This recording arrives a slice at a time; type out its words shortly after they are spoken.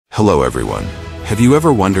Hello everyone. Have you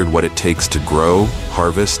ever wondered what it takes to grow,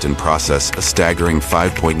 harvest, and process a staggering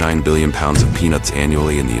 5.9 billion pounds of peanuts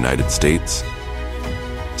annually in the United States?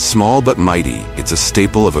 Small but mighty, it's a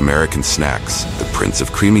staple of American snacks, the prince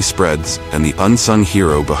of creamy spreads, and the unsung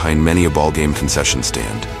hero behind many a ballgame concession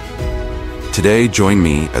stand. Today, join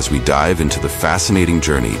me as we dive into the fascinating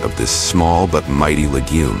journey of this small but mighty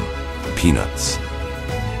legume, peanuts.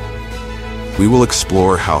 We will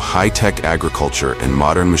explore how high-tech agriculture and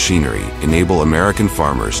modern machinery enable American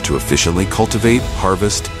farmers to efficiently cultivate,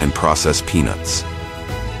 harvest, and process peanuts.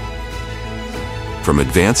 From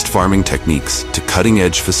advanced farming techniques to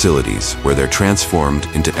cutting-edge facilities where they're transformed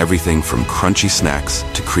into everything from crunchy snacks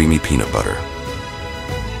to creamy peanut butter.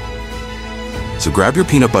 So grab your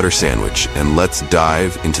peanut butter sandwich and let's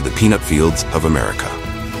dive into the peanut fields of America.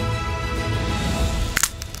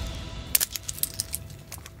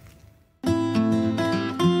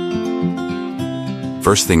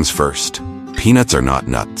 First things first, peanuts are not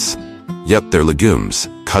nuts. Yep, they're legumes,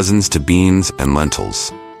 cousins to beans and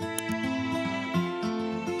lentils.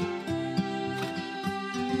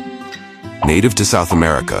 Native to South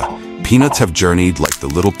America, peanuts have journeyed like the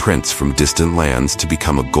little prince from distant lands to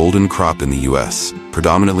become a golden crop in the U.S.,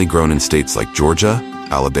 predominantly grown in states like Georgia,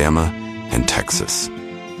 Alabama, and Texas.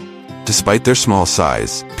 Despite their small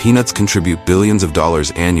size, peanuts contribute billions of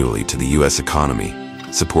dollars annually to the U.S. economy,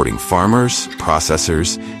 supporting farmers,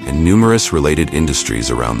 processors, and numerous related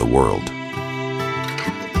industries around the world.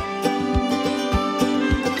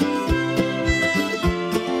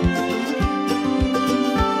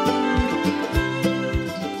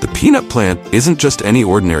 The peanut plant isn't just any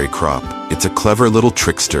ordinary crop, it's a clever little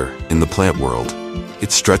trickster in the plant world.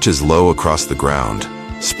 It stretches low across the ground,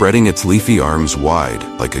 spreading its leafy arms wide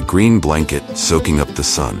like a green blanket soaking up the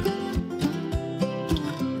sun.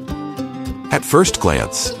 At first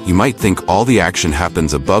glance, you might think all the action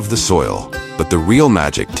happens above the soil, but the real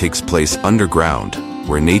magic takes place underground,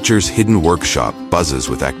 where nature's hidden workshop buzzes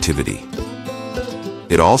with activity.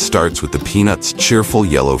 It all starts with the peanut's cheerful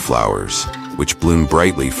yellow flowers, which bloom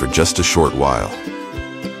brightly for just a short while.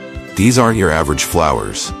 These aren't your average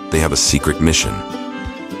flowers, they have a secret mission.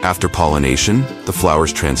 After pollination, the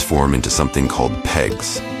flowers transform into something called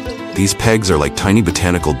pegs. These pegs are like tiny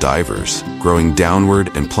botanical divers, growing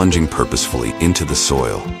downward and plunging purposefully into the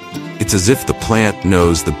soil. It's as if the plant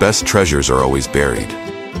knows the best treasures are always buried.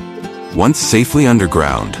 Once safely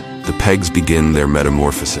underground, the pegs begin their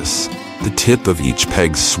metamorphosis. The tip of each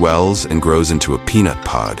peg swells and grows into a peanut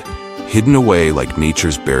pod, hidden away like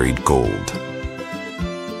nature's buried gold.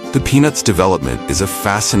 The peanut's development is a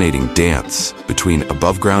fascinating dance between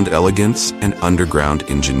above-ground elegance and underground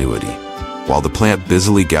ingenuity. While the plant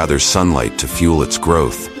busily gathers sunlight to fuel its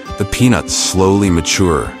growth, the peanuts slowly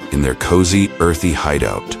mature in their cozy, earthy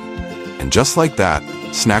hideout. And just like that,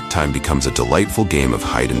 snack time becomes a delightful game of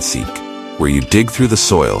hide-and-seek, where you dig through the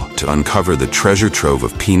soil to uncover the treasure trove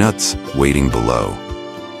of peanuts waiting below.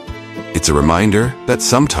 It's a reminder that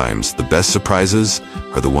sometimes the best surprises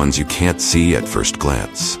are the ones you can't see at first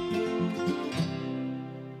glance.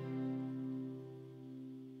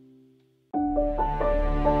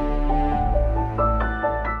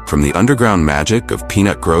 From the underground magic of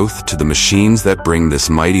peanut growth to the machines that bring this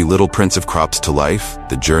mighty little prince of crops to life,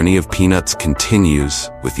 the journey of peanuts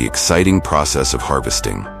continues with the exciting process of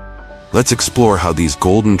harvesting. Let's explore how these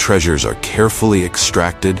golden treasures are carefully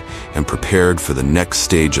extracted and prepared for the next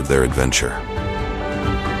stage of their adventure.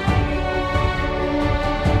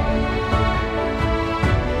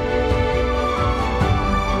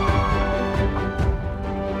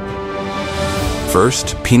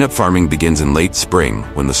 First, peanut farming begins in late spring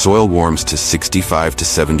when the soil warms to 65 to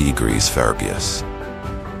 70 degrees Celsius.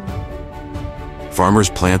 Farmers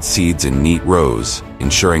plant seeds in neat rows,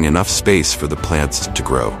 ensuring enough space for the plants to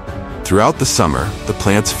grow. Throughout the summer, the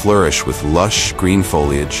plants flourish with lush green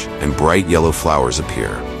foliage and bright yellow flowers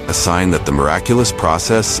appear, a sign that the miraculous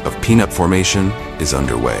process of peanut formation is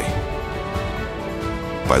underway.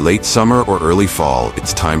 By late summer or early fall,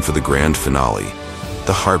 it's time for the grand finale,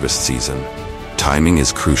 the harvest season. Timing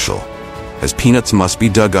is crucial, as peanuts must be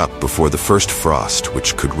dug up before the first frost,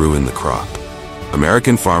 which could ruin the crop.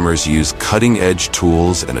 American farmers use cutting-edge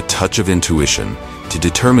tools and a touch of intuition to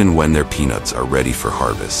determine when their peanuts are ready for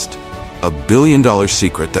harvest. A billion-dollar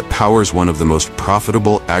secret that powers one of the most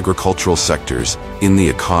profitable agricultural sectors in the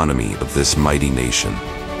economy of this mighty nation.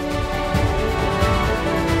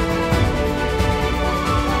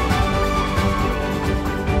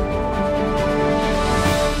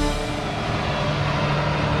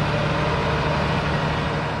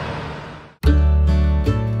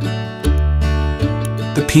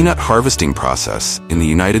 peanut harvesting process in the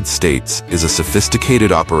United States is a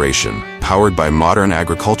sophisticated operation powered by modern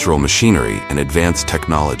agricultural machinery and advanced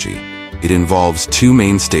technology. It involves two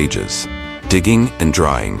main stages: digging and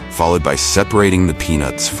drying, followed by separating the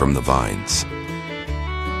peanuts from the vines.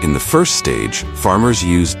 In the first stage, farmers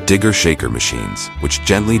use digger-shaker machines, which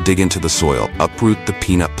gently dig into the soil, uproot the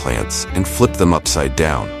peanut plants, and flip them upside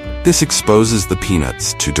down. This exposes the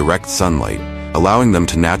peanuts to direct sunlight, allowing them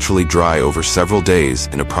to naturally dry over several days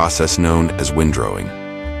in a process known as windrowing.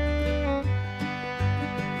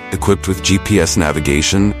 Equipped with GPS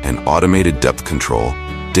navigation and automated depth control,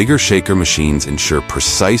 digger-shaker machines ensure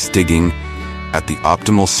precise digging at the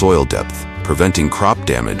optimal soil depth, preventing crop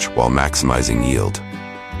damage while maximizing yield.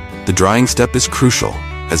 The drying step is crucial,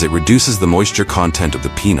 as it reduces the moisture content of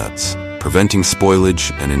the peanuts, preventing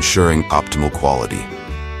spoilage and ensuring optimal quality.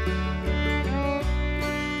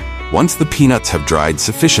 Once the peanuts have dried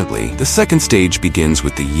sufficiently, the second stage begins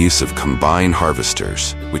with the use of combine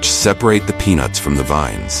harvesters, which separate the peanuts from the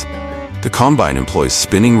vines. The combine employs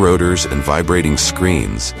spinning rotors and vibrating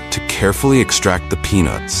screens to carefully extract the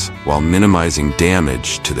peanuts while minimizing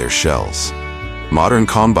damage to their shells. Modern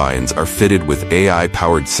combines are fitted with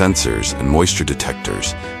AI-powered sensors and moisture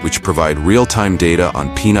detectors, which provide real-time data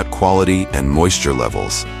on peanut quality and moisture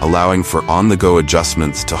levels, allowing for on-the-go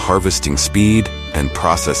adjustments to harvesting speed and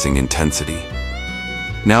processing intensity.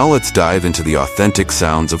 Now let's dive into the authentic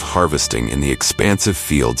sounds of harvesting in the expansive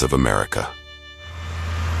fields of America.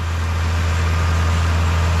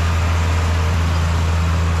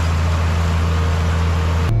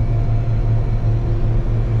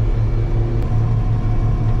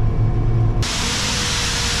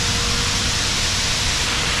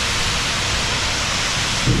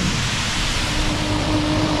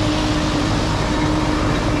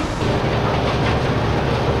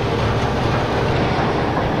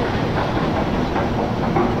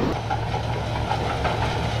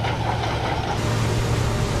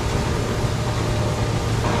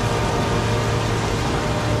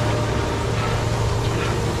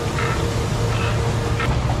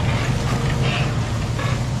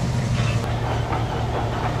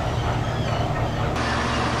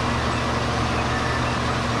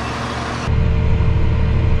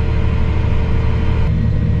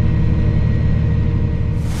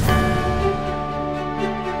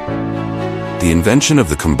 The invention of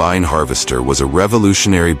the combine harvester was a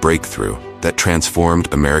revolutionary breakthrough that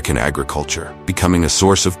transformed American agriculture, becoming a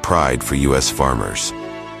source of pride for U.S. farmers.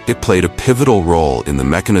 It played a pivotal role in the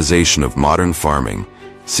mechanization of modern farming,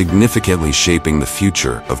 significantly shaping the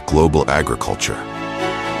future of global agriculture.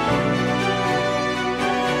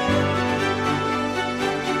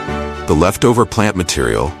 The leftover plant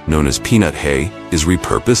material, known as peanut hay, is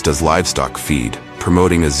repurposed as livestock feed,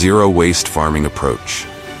 promoting a zero-waste farming approach.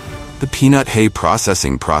 The peanut hay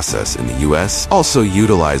processing process in the U.S. also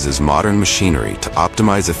utilizes modern machinery to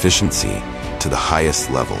optimize efficiency to the highest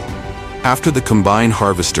level. After the combine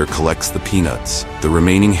harvester collects the peanuts, the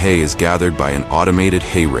remaining hay is gathered by an automated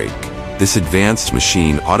hay rake. This advanced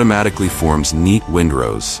machine automatically forms neat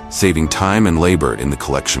windrows, saving time and labor in the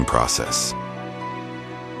collection process.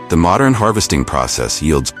 The modern harvesting process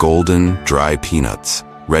yields golden, dry peanuts,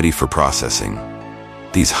 ready for processing.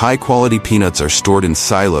 These high-quality peanuts are stored in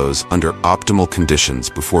silos under optimal conditions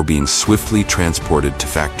before being swiftly transported to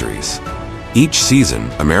factories. Each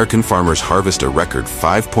season, American farmers harvest a record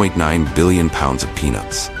 5.9 billion pounds of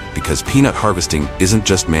peanuts, because peanut harvesting isn't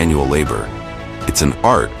just manual labor. It's an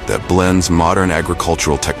art that blends modern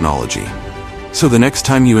agricultural technology. So the next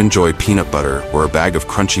time you enjoy peanut butter or a bag of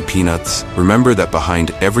crunchy peanuts, remember that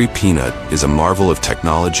behind every peanut is a marvel of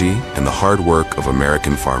technology and the hard work of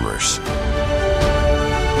American farmers.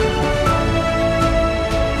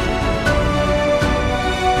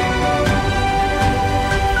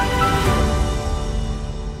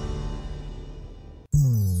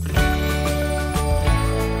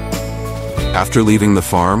 After leaving the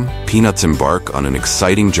farm, peanuts embark on an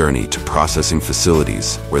exciting journey to processing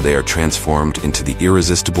facilities where they are transformed into the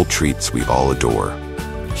irresistible treats we all adore.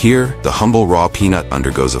 Here, the humble raw peanut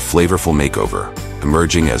undergoes a flavorful makeover,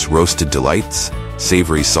 emerging as roasted delights,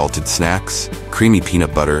 savory salted snacks, creamy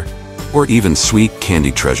peanut butter, or even sweet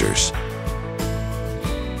candy treasures.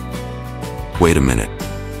 Wait a minute.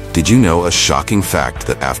 Did you know a shocking fact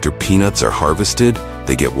that after peanuts are harvested,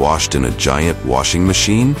 they get washed in a giant washing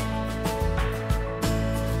machine?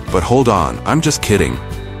 But hold on, I'm just kidding.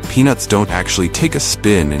 Peanuts don't actually take a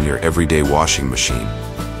spin in your everyday washing machine.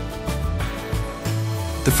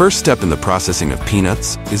 The first step in the processing of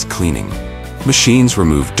peanuts is cleaning. Machines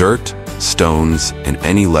remove dirt, stones, and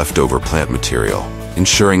any leftover plant material,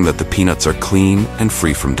 ensuring that the peanuts are clean and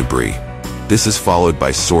free from debris. This is followed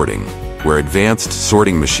by sorting, where advanced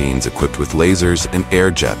sorting machines equipped with lasers and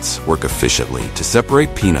air jets work efficiently to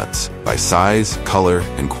separate peanuts by size, color,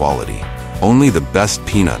 and quality. Only the best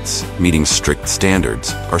peanuts, meeting strict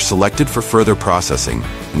standards, are selected for further processing,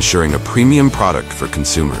 ensuring a premium product for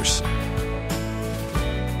consumers.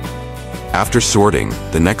 After sorting,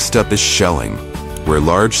 the next step is shelling, where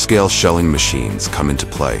large-scale shelling machines come into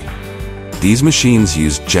play. These machines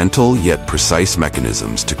use gentle yet precise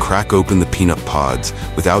mechanisms to crack open the peanut pods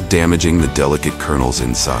without damaging the delicate kernels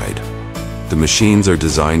inside. The machines are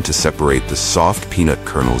designed to separate the soft peanut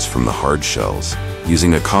kernels from the hard shells,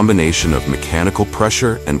 using a combination of mechanical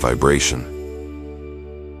pressure and vibration.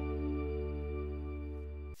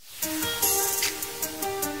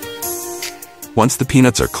 Once the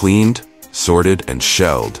peanuts are cleaned, sorted, and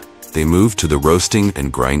shelled, they move to the roasting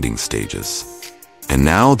and grinding stages. And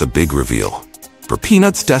now the big reveal. For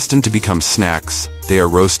peanuts destined to become snacks, they are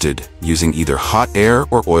roasted using either hot air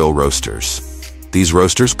or oil roasters. These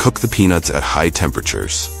roasters cook the peanuts at high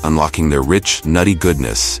temperatures, unlocking their rich, nutty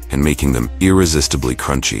goodness and making them irresistibly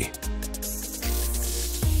crunchy.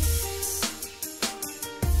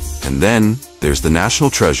 And then, there's the national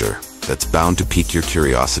treasure that's bound to pique your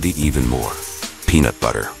curiosity even more: peanut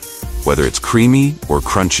butter. Whether it's creamy or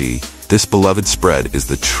crunchy, this beloved spread is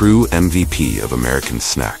the true MVP of American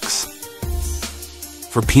snacks.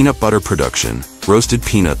 For peanut butter production, roasted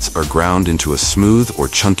peanuts are ground into a smooth or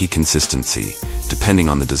chunky consistency, depending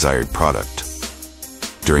on the desired product.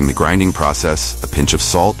 During the grinding process, a pinch of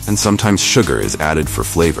salt and sometimes sugar is added for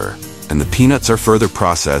flavor, and the peanuts are further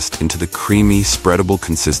processed into the creamy, spreadable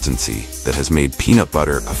consistency that has made peanut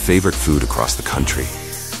butter a favorite food across the country.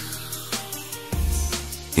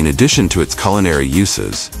 In addition to its culinary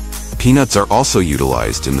uses, peanuts are also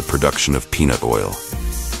utilized in the production of peanut oil.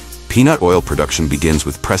 Peanut oil production begins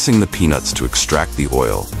with pressing the peanuts to extract the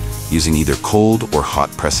oil, using either cold or hot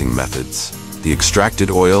pressing methods. The extracted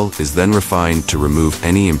oil is then refined to remove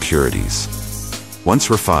any impurities. Once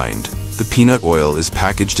refined, the peanut oil is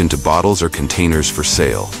packaged into bottles or containers for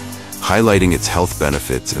sale, highlighting its health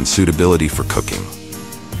benefits and suitability for cooking.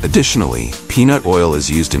 Additionally, peanut oil is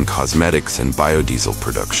used in cosmetics and biodiesel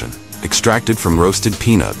production. Extracted from roasted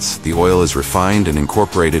peanuts, the oil is refined and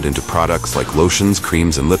incorporated into products like lotions,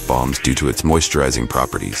 creams, and lip balms due to its moisturizing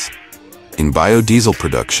properties. In biodiesel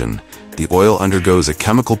production, the oil undergoes a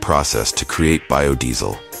chemical process to create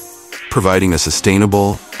biodiesel, providing a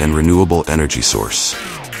sustainable and renewable energy source.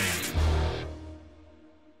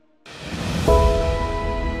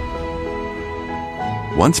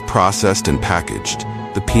 Once processed and packaged,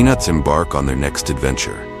 the peanuts embark on their next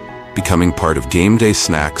adventure, becoming part of game day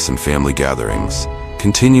snacks and family gatherings,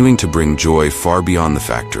 continuing to bring joy far beyond the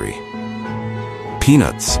factory.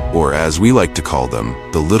 Peanuts, or as we like to call them,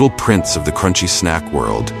 the little prince of the crunchy snack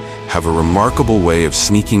world, have a remarkable way of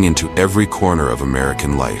sneaking into every corner of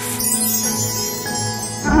American life.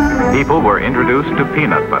 People were introduced to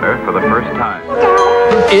peanut butter for the first time.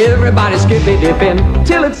 Everybody's skippy-dipping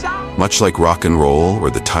till it's... Much like rock and roll or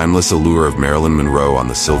the timeless allure of Marilyn Monroe on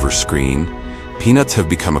the silver screen, peanuts have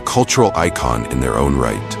become a cultural icon in their own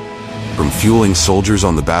right. From fueling soldiers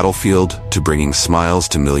on the battlefield to bringing smiles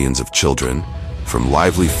to millions of children, from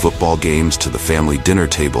lively football games to the family dinner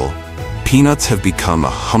table, peanuts have become a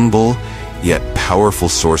humble yet powerful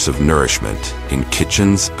source of nourishment in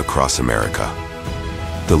kitchens across America.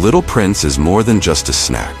 The Little Prince is more than just a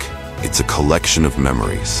snack, it's a collection of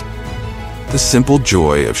memories. The simple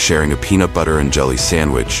joy of sharing a peanut butter and jelly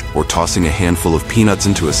sandwich or tossing a handful of peanuts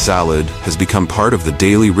into a salad has become part of the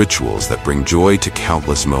daily rituals that bring joy to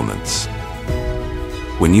countless moments.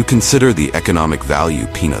 When you consider the economic value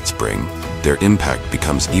peanuts bring, their impact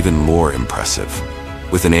becomes even more impressive.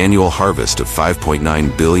 With an annual harvest of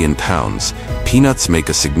 5.9 billion pounds, peanuts make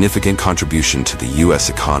a significant contribution to the U.S.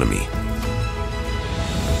 economy.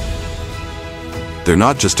 They're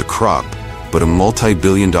not just a crop, but a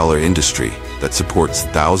multi-billion-dollar industry that supports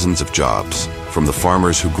thousands of jobs, from the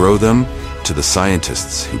farmers who grow them to the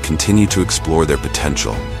scientists who continue to explore their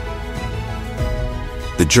potential.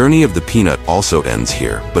 The journey of the peanut also ends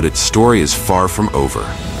here, but its story is far from over.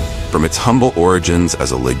 From its humble origins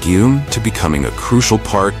as a legume to becoming a crucial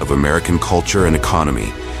part of American culture and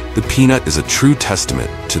economy, the peanut is a true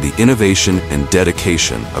testament to the innovation and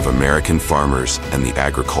dedication of American farmers and the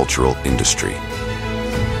agricultural industry.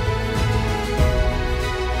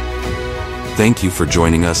 Thank you for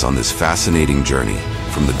joining us on this fascinating journey,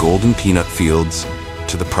 from the golden peanut fields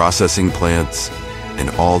to the processing plants and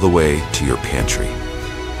all the way to your pantry.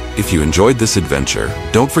 If you enjoyed this adventure,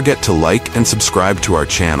 don't forget to like and subscribe to our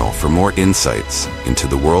channel for more insights into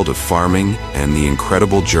the world of farming and the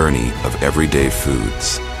incredible journey of everyday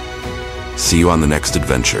foods. See you on the next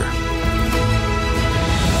adventure.